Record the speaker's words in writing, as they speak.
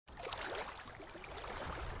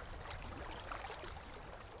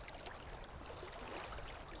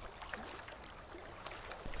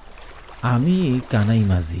আমি কানাই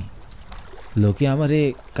মাঝি, লোকে আমারে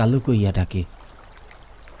কালু কইয়া ডাকে।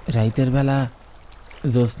 রাইতের বেলা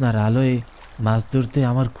জ্যোৎস্নার আলোয় মাছ ধরতে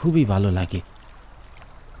আমার খুবই ভালো লাগে।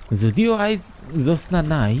 যদিও আইজ জ্যোৎস্না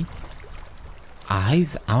নাই, আইজ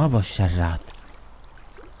আমাবস্যার রাত।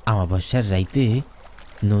 আমাবস্যার রাইতে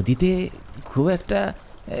নদীতে খুব একটা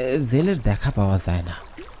জেলের দেখা পাওয়া যায় না।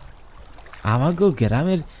 আমাগো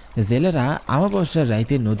গ্রামের জেলেরা আমাবস্যার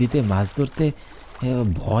রাইতে নদীতে মাছ ধরতে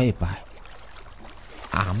ভয় পায়।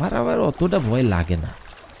 আমার আবার অতটা ভয় লাগে না।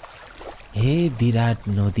 হে বিরাট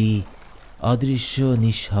নদী, অদৃশ্য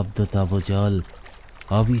নিঃশব্দ তব জল,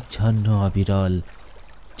 অবিচ্ছন্ন অবিরল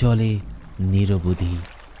চলে নিরবধি।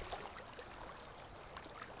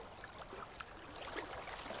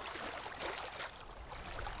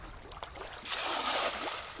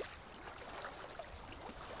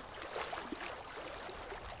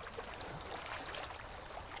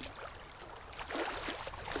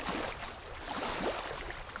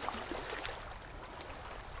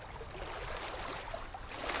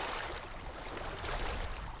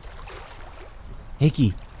 এ কি,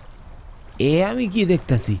 এ আমি কি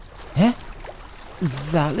দেখতাছি? হ্যাঁ,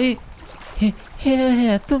 জালে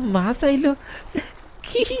এত মাছ আইলো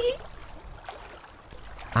কি!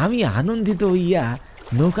 আমি আনন্দিত হইয়া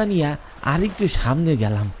নৌকা নিয়া আরেকটু সামনে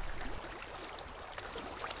গেলাম।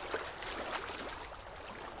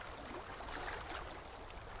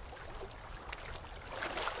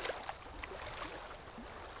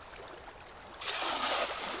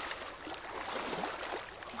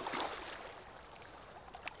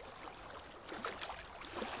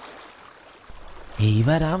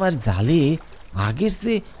 এইবার আমার জালে আগের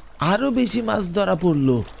চেয়ে আরো বেশি মাছ ধরা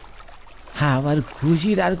পড়লো। হ্যাঁ, আমার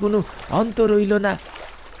খুশির আর কোনো অন্ত রইল না।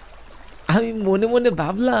 আমি মনে মনে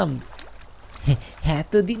ভাবলাম,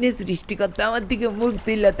 এতদিনে সৃষ্টিকর্তা আমার দিকে মুখ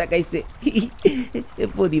তুইলা তাকাইছে।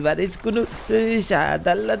 পরিবারের কোনো স্বাদ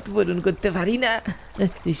আহ্লাদ পূরণ করতে পারি না,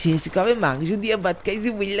 শেষ কবে মাংস দিয়ে ভাত খাইছি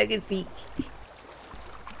বুঝলা গেছি।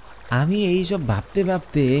 আমি এইসব ভাবতে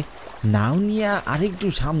ভাবতে নাও নিয়ে আরেকটু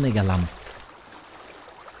সামনে গেলাম।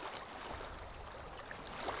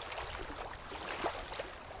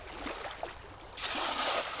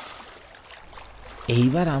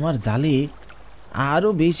 এইবার আমার জালে আরো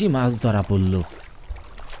বেশি মাছ ধরা পড়ল।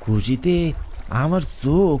 খুশিতে আমার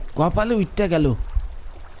চোখ কপালে উঠতে গেল।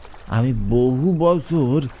 আমি বহু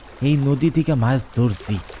বছর এই নদী থেকে মাছ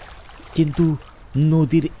ধরছি, কিন্তু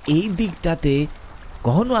নদীর এই দিকটাতে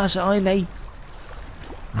কখনো আসা হয় নাই।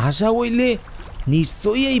 আসা হইলে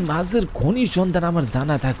নিশ্চয়ই এই মাছের খনির সন্ধান আমার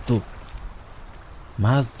জানা থাকতো।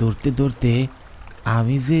 মাছ ধরতে ধরতে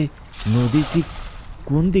আমি যে নদীর ঠিক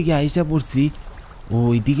কোন দিকে আইসা পড়ছি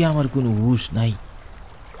ওই দিকে আমার কোনো হুঁশ নাই।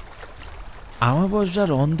 আমাবস্যার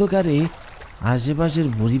অন্ধকারে আশেপাশের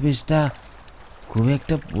পরিবেশটা খুব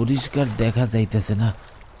একটা পরিষ্কার দেখা যাইতেছে না।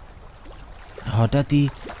 হঠাৎই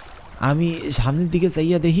আমি সামনের দিকে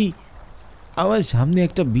চাইয়া দেখি, আমার সামনে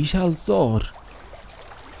একটা বিশাল চর।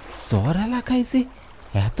 চর এলাকায় যে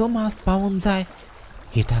এত মাছ পাওয়া যায়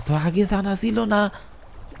এটা তো আগে জানা ছিল না।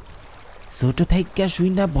 ছোট থাইকা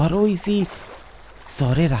শুই না বড় হইছি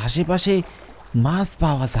চরের আশেপাশে মাছ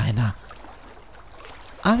পাওয়া যায় না।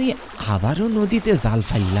 আমি আবারও নদীতে জাল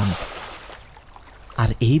ফেললাম, আর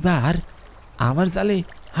এইবার আমার জালে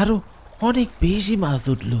আরো অনেক বেশি মাছ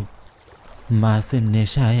উঠল। মাছের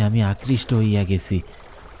নেশায় আমি আকৃষ্ট হইয়া গেছি।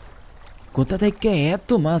 কোথা থেকে এত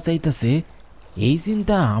মাছ আইতাছে এই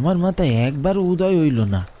চিন্তা আমার মাথায় একবারও উদয় হইল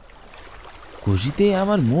না। খুশিতে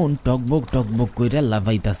আমার মন টকবক টকবক কইরা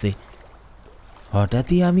লাফাইতাছে।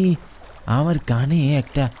 হঠাৎই আমি আমার কানে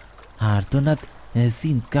একটা আর্তনাদ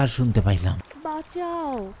চিৎকার শুনতে পাইলাম,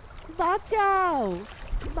 বাঁচাও বাঁচাও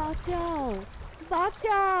বাঁচাও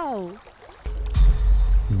বাঁচাও!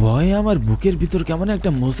 ভয়ে আমার বুকের ভিতর কেমন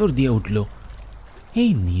একটা মোচড় দিয়ে উঠল। এই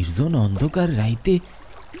নির্জন অন্ধকার রাইতে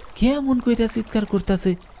কে এমন কইরা চিৎকার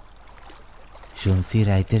করতেছে? শুনছি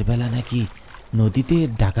রাইতের বেলা নাকি নদীতে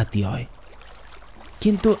ডাকাতি হয়,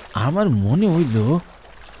 কিন্তু আমার মনে হইল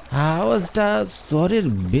আওয়াজটা চরের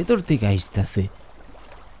ভেতর থেকে আসতেছে।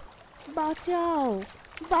 বাঁচাও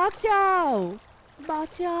বাঁচাও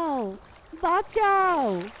বাঁচাও বাঁচাও!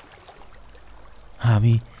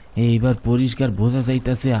 আমি এইবার পরিষ্কার বোঝা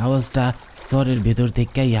যাইতাছে আওয়াজটা চরের ভেতর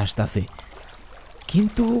থেকেই আসতেছে,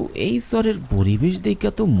 কিন্তু এই চরের পরিবেশ দেখে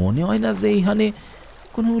তো মনে হয় না যে এইখানে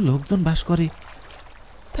কোনো লোকজন বাস করে।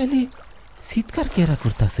 তাইলে চিৎকার কেরা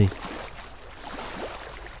করতেছে?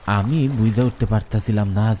 আমি বুঝা উঠতে পারতাছিলাম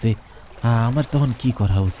না যে আমার তখন কি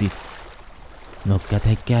করা উচিত। নৌকা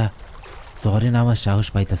থেকে চরে নামার সাহস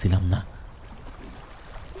পাইতাছিলাম না।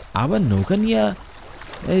 আবার নৌকা নিয়ে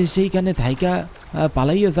সেইখানে থাইকা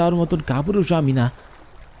পালাইয়া যাওয়ার মতন কাপুরুষ আমি না।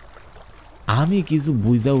 আমি কিছু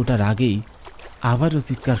বুঝা ওঠার আগেই আবারও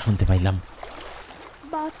চিৎকার শুনতে পাইলাম,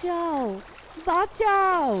 বাঁচাও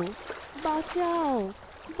বাঁচাও বাঁচাও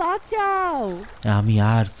বাঁচাও। আমি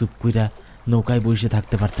আর চুপ কইরা নৌকায় বসে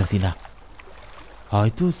থাকতে পারতাছি না।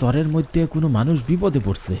 হয়তো চরের মধ্যে কোনো মানুষ বিপদে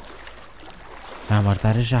পড়ছে, আমার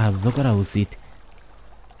তারে সাহায্য করা উচিত।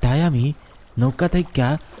 তাই আমি নৌকা থেকে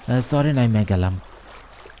চরে নাইমা গেলাম।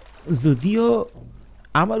 যদিও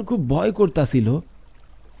আমার খুব ভয় করতাছিল,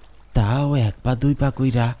 তাও 1 পা 2 পা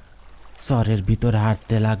কইরা চরের ভিতর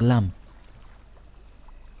হাঁটতে লাগলাম।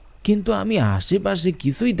 কিন্তু আমি আশেপাশে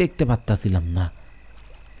কিছুই দেখতে পারতাছিলাম না।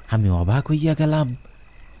 আমি অবাক হইয়া গেলাম,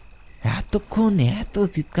 এতক্ষণ এত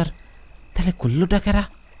চিৎকার তাহলে করলোটা কারা?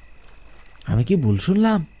 আমি কি ভুল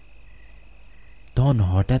শুনলাম? তখন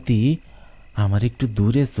হঠাৎই আমার একটু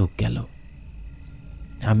দূরে চোখ গেল।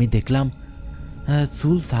 আমি দেখলাম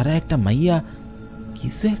চুল সারা একটা মাইয়া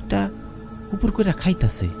কিছু একটা উপর করে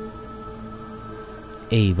খাইতাছে।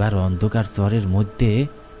 এইবার অন্ধকার চরের মধ্যে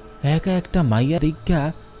একা একটা মাইয়া দেখা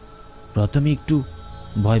প্রথমে একটু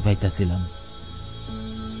ভয় পাইতাছিলাম,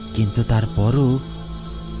 কিন্তু তারপরও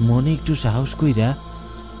মনে একটু সাহস কইরা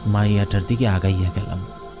মাইয়াটার দিকে আগাইয়া গেলাম।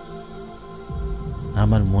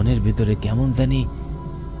 আমার মনের ভিতরে কেমন জানি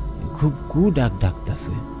খুব ডাক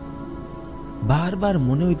ডাকতাছে। বারবার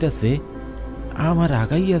মনে হইতাছে আমার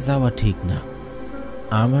আগাইয়া যাওয়া ঠিক না,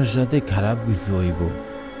 আমার সাথে খারাপ কিছু হইব।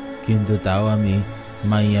 কিন্তু তাও আমি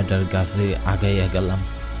মাইয়াটার কাছে আগাইয়া গেলাম।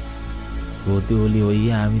 কৌতূহলী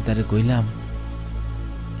হইয়া আমি তারে কইলাম,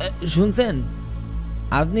 শুনছেন,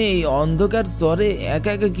 আপনি এই অন্ধকার চরে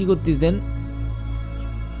একা একা কি করতেছেন?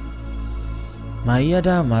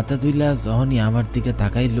 মাইয়াটা মাথা তুইলা যখনই আমার দিকে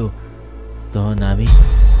তাকাইল, তখন আমি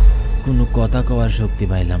কোনো কথা কওয়ার শক্তি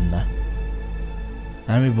পাইলাম না।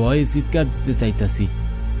 আমি ভয়ে চিৎকার দিতে চাইতাছি,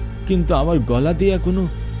 কিন্তু আমার গলা দিয়া কোনো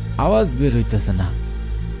আওয়াজ বের হইতেছে না।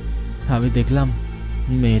 আমি দেখলাম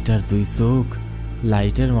মেয়েটার 2 চোখ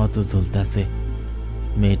লাইটের মতো জ্বলতেছে।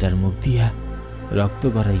 মেয়েটার মুখ দিয়া রক্ত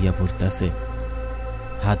গড়াইয়া পড়তেছে।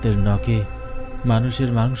 হাতের নখে মানুষের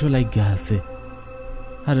মাংস লাগিয়া আছে।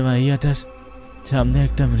 আর মাইয়াটার সামনে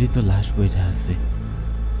একটা মৃত লাশ বইরা আছে।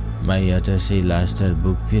 মাইয়াটার সেই লাশটার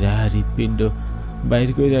বুক চিরা হৃৎপিণ্ড বাইর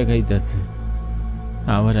কইরা খাইতেছে।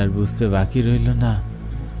 আমার আর বুঝতে বাকি রইল না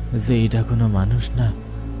যে এইটা কোনো মানুষ না,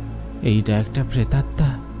 এইটা একটা প্রেতাত্মা।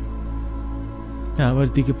 আমার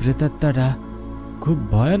দিকে প্রেতাত্মাটা খুব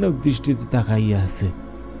ভয়ানক দৃষ্টিতে তাকাইয়া আছে।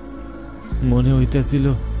 মনে হইতেছিল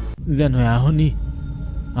যেন এখনই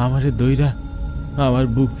আমারে দইরা আমার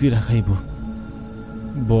বুক চিরা খাইব।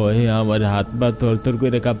 ভয়ে আমার হাত পা থরথর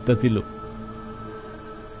করে কাঁপতাছিল।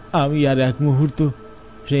 আমি আর এক মুহূর্ত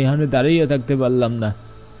সেইখানে দাঁড়াইয়া থাকতে পারলাম না।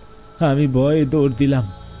 আমি ভয়ে দৌড় দিলাম।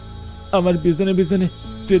 আমার পিছনে পিছনে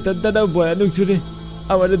প্রেতাত্মাটাও ভয়ানক জুড়ে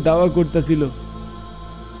আমারে দাওয়া করতেছিল।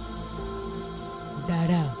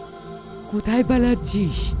 দাঁড়া, কোথায়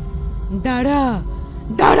পালাচ্ছিস? দাঁড়া,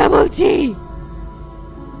 দাঁড়া বলছি।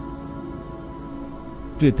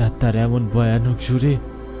 প্রেতাত্মার এমন ভয়ানক সুরে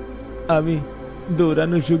আমি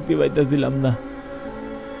দৌড়ানোর শক্তি পাইতেছিলাম না।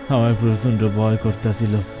 আমার প্রচন্ড ভয়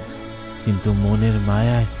করতেছিল, কিন্তু মনের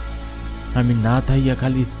মায়ায় আমি না থাইয়া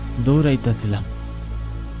খালি দৌড়াইতেছিলাম।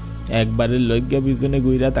 একবারের লজ্ঞা পিছনে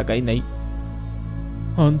গুইরা তাকাই নাই।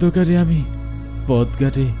 অন্ধকারে আমি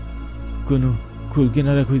পথঘাটে কোনো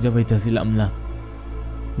কুলকিনারা খুঁজে পাইতেছিলাম না।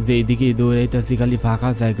 যেই দিকেই দৌড়াইতেছি খালি ফাঁকা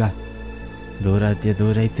জায়গা। দৌড়াইতে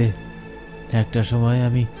দৌড়াইতে একটা সময়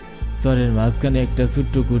আমি চরের মাঝখানে একটা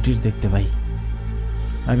ছোট্ট কুটির দেখতে পাই।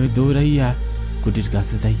 আমি দৌড়াইয়া কুটির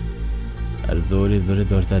কাছে যাই আর জোরে জোরে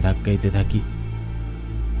দরজা ধাক্কাইতে থাকি।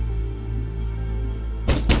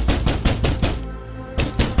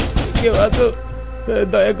 কেউ আছো?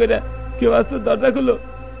 দয়া করে কেউ আছো? দরজা খুলো,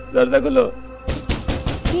 দরজা খুলো।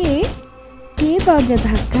 কে কে দরজা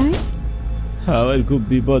ধাক্কায়? আমার খুব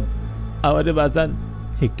বিপদ, আমারে বাঁচান,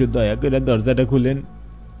 একটু দয়া করে দরজাটা খুলেন।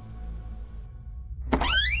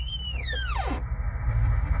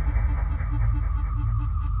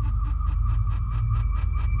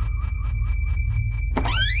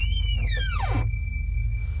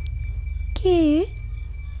 কে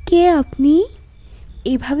কে আপনি?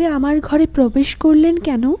 এভাবে আমার ঘরে প্রবেশ করলেন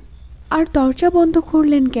কেন? আর দরজা বন্ধ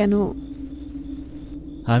করলেন কেন?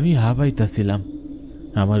 আমি হাবাইতাছিলাম,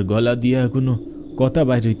 আমার গলা দিয়া কোনো কথা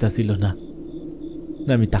বাইর হইতাছিল না।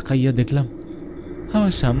 আমি তাকাইয়া দেখলাম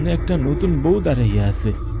আমার সামনে একটা নতুন বউ দাঁড়াইয়া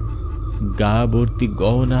আছে। গা ভর্তি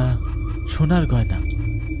গহনা, সোনার গয়না।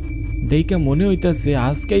 দেইকা মনে হইতাছে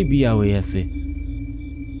আজকেই বিয়া হয়ে আছে।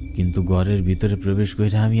 কিন্তু ঘরের ভিতরে প্রবেশ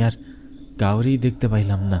কইরা আমি আর কাউরেই দেখতে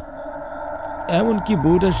পাইলাম না, এমনকি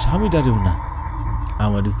বউটার স্বামীটারেও না।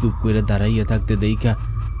 আমার চুপ করে দাঁড়াইয়া থাকতে দেইকা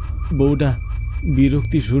বউটা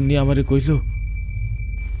বিরক্তি সুর নিয়ে আমারে কইল,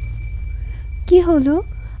 কি হলো?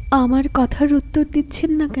 আমার কথার উত্তর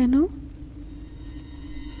দিচ্ছেন না কেন?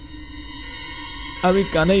 আমি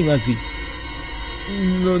কানাই মাঝি,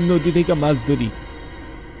 নদী থেকে মাছ ধরি।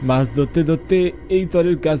 মাছ ধরতে ধরতে এই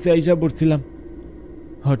চরের কাছে আইসা পড়ছিলাম।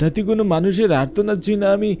 হঠাৎই কোনো মানুষের আর্তনাদ শুনে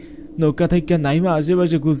আমি নৌকা থেকে নাইমা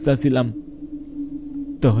আশেপাশে খুঁজতেছিলাম।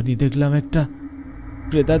 তখনই দেখলাম একটা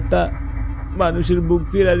প্রেতাত্মা মানুষের বুক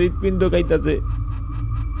চিরা হৃৎপিণ্ড খাইতেছে,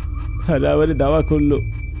 আর আবারে দাওয়া করলো।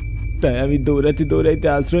 তাই আমি দৌড়াইতে দৌড়াইতে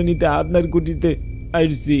আশ্রয় নিতে আপনার কুটিতে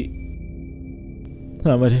আসছি।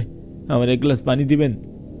 আমার এক গ্লাস পানি দিবেন?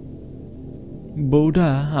 বউটা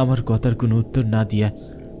আমার কথার কোনো উত্তর না দিয়া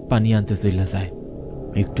পানি আনতে চলে যায়।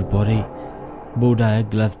 একটু পরেই বউটা এক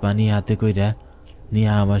গ্লাস পানি হাতে কইরা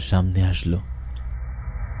নিয়ে আমার সামনে আসলো,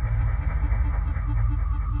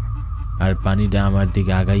 আর পানিটা আমার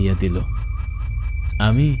দিকে আগাইয়া দিল।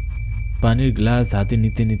 আমি পানির গ্লাস হাতে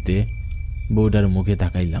নিতে নিতে বউটার মুখে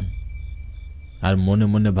তাকাইলাম, আর মনে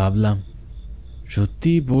মনে ভাবলাম,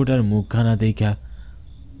 সত্যি বউটার মুখখানা দেখা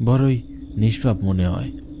বড়ই নিষ্পাপ মনে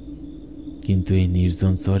হয়। কিন্তু এই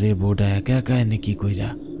নির্জন চরে বউটা একা একা এনে কি কইরা?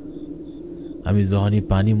 আমি যখনই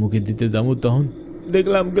পানি মুখে দিতে যাবো তখন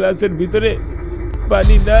দেখলাম গ্লাসের ভিতরে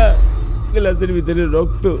পানি না, গ্লাসের ভিতরে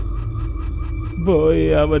রক্ত। ভয়ে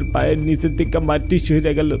আমার পায়ের নিচের থেকে মাটি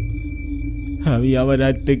সরে গেল। আমি আমার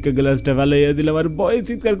হাত থেকে গ্লাসটা ফালাইয়া দিলাম, আর ভয়ে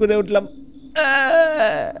চিৎকার করে উঠলাম,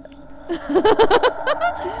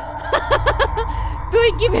 তুই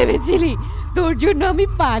কি ভেবেছিলি তোর জন্য আমি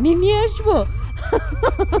পানি নিয়ে আসবো?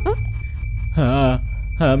 হ্যাঁ,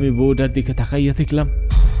 আমি বউটার দিকে তাকাইয়া দেখলাম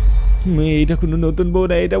এটা কোনো নতুন বউ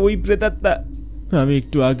না, এটা ওই প্রেতাত্মা। আমি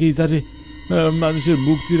একটু আগেই যারে মানুষের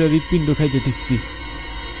বুক চিরা হৃৎপিণ্ড খাইতে দেখছি।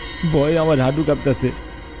 ভয় আমার হাঁটু কাঁপতেছে।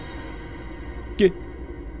 কে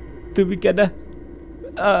তুমি? কেডা?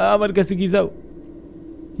 আমার কাছে কি যাও?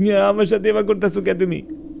 আমার সাথে এবার করতেছো কে তুমি?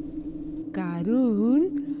 কারণ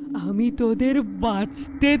আমি তোদের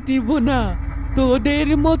বাঁচতে দিব না। তোদের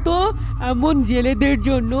মতো এমন জেলেদের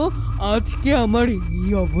জন্য আজকে আমার এই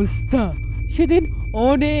অবস্থা। সেদিন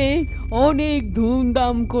অনেক অনেক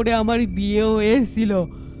ধুমধাম করে আমার বিয়ে হয়েছিল।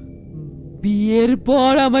 বিয়ের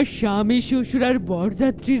পর আমার স্বামী শ্বশুর আর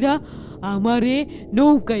বরযাত্রীরা আমারে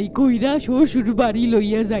নৌকায় কইরা শ্বশুর বাড়ি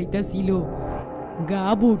লইয়া যাইতাছিল। গা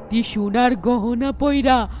ভর্তি সোনার গহনা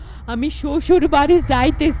পইরা আমি শ্বশুর বাড়ি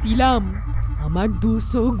যাইতেছিলাম। আমার দু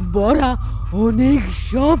চোখ ভরা অনেক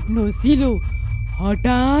স্বপ্ন ছিল।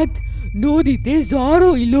 হঠাৎ নদীতে ঝড়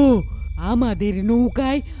হইল। আমাদের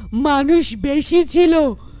নৌকায় মানুষ বেশি ছিল।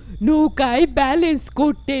 নৌকায় ব্যালেন্স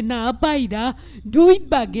করতে না পাইরা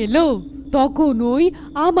ডুইবা গেল। তখন ওই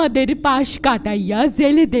আমাদের পাশ কাটাইয়া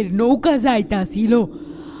জেলেদের নৌকা যাইতাছিল।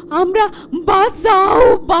 আমরা বাঁচাও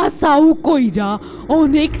বাঁচাও কইরা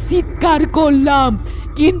অনেক চিৎকার করলাম,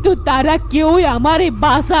 কিন্তু তারা কেউ আমারে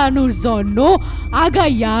বাঁচানোর জন্য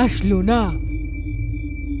আগাইয়া আসলো না।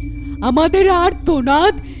 আমাদের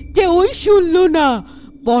আর্তনাদ কেউই শুনল না।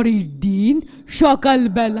 পরের দিন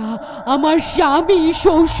সকালবেলা আমার স্বামী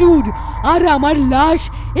শ্বশুর আর আমার লাশ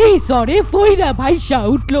এই চরে ফইরা ভাইসা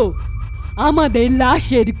উঠল। আমাদের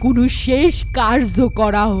লাশের কোনো শেষ কার্য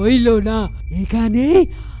করা হইল না। এখানে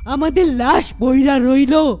আমাদের লাশ পইরা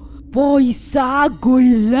রইল। পয়সা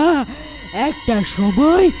গইলা একটা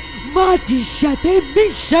সময় মাটির সাথে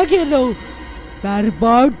মিশা গেল।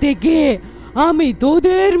 তারপর থেকে আমি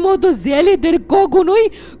তোদের মতো জেলেদের কখনোই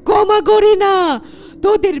ক্ষমা করি না।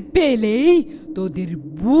 তোদের পেলেই তোদের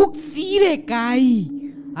বুক চিরে খাই।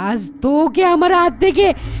 আজ তোকে আমার হাত থেকে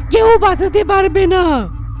কেউ বাঁচাতে পারবে না।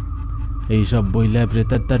 এইসব বইলা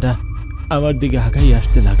প্রেতাত্মাটা আমার দিকে হাঁকাই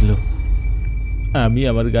আসতে লাগলো। আমি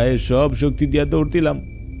আমার গায়ে সব শক্তি দিয়া দৌড়তিলাম।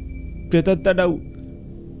 প্রেতাত্মাটাও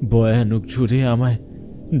ভয়ানক ছুড়ে আমায়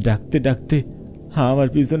ডাকতে ডাকতে আমার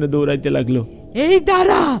পিছনে দৌড়াইতে লাগলো। এই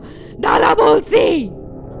দাঁড়া দাঁড়া বলছি,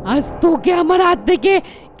 আজ তোকে আমার হাত থেকে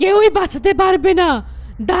কেউই বাঁচাতে পারবে না।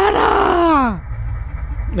 দাঁড়া।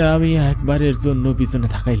 আমি একবারের জন্য পিছনে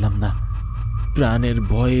থাকাইলাম না। প্রাণের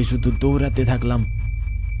ভয়ে শুধু দৌড়াতে থাকলাম,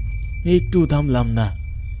 একটু থামলাম না।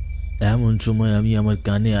 এমন সময় আমি আমার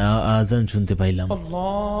কানে আজান শুনতে পাইলাম।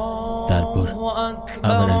 তারপর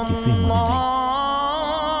আমার আর কিছুই মনে নাই।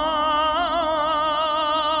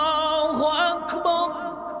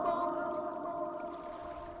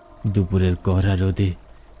 দুপুরের কড়া রোদে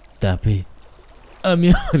তাপে আমি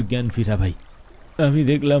আর জ্ঞান ফিরা ভাই। আমি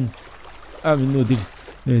দেখলাম আমি নদীর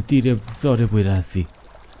তীরে চরে পড়ে আছি,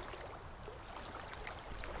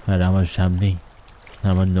 আর আমার সামনেই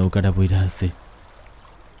আমার নৌকাটা পড়ে আছে।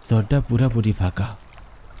 চরটা পুরাপুরি ফাঁকা।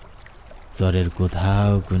 চরের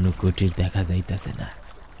কোথাও কোনো কুটির দেখা যাইতেছে না।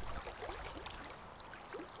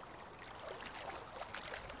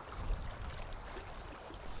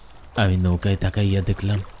 আমি নৌকায় তাকাইয়া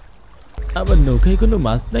দেখলাম আবার নৌকায় কোনো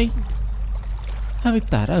মাছ নাই। আমি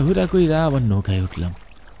তাড়াহুড়া কইরা আবার নৌকায় উঠলাম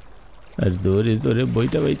আর জোরে জোরে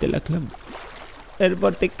বইটা বইতে লাগলাম।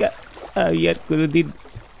 এরপর থেকে আমি আর কোনোদিন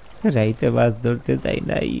রাইতে মাছ ধরতে যাই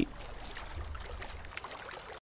নাই।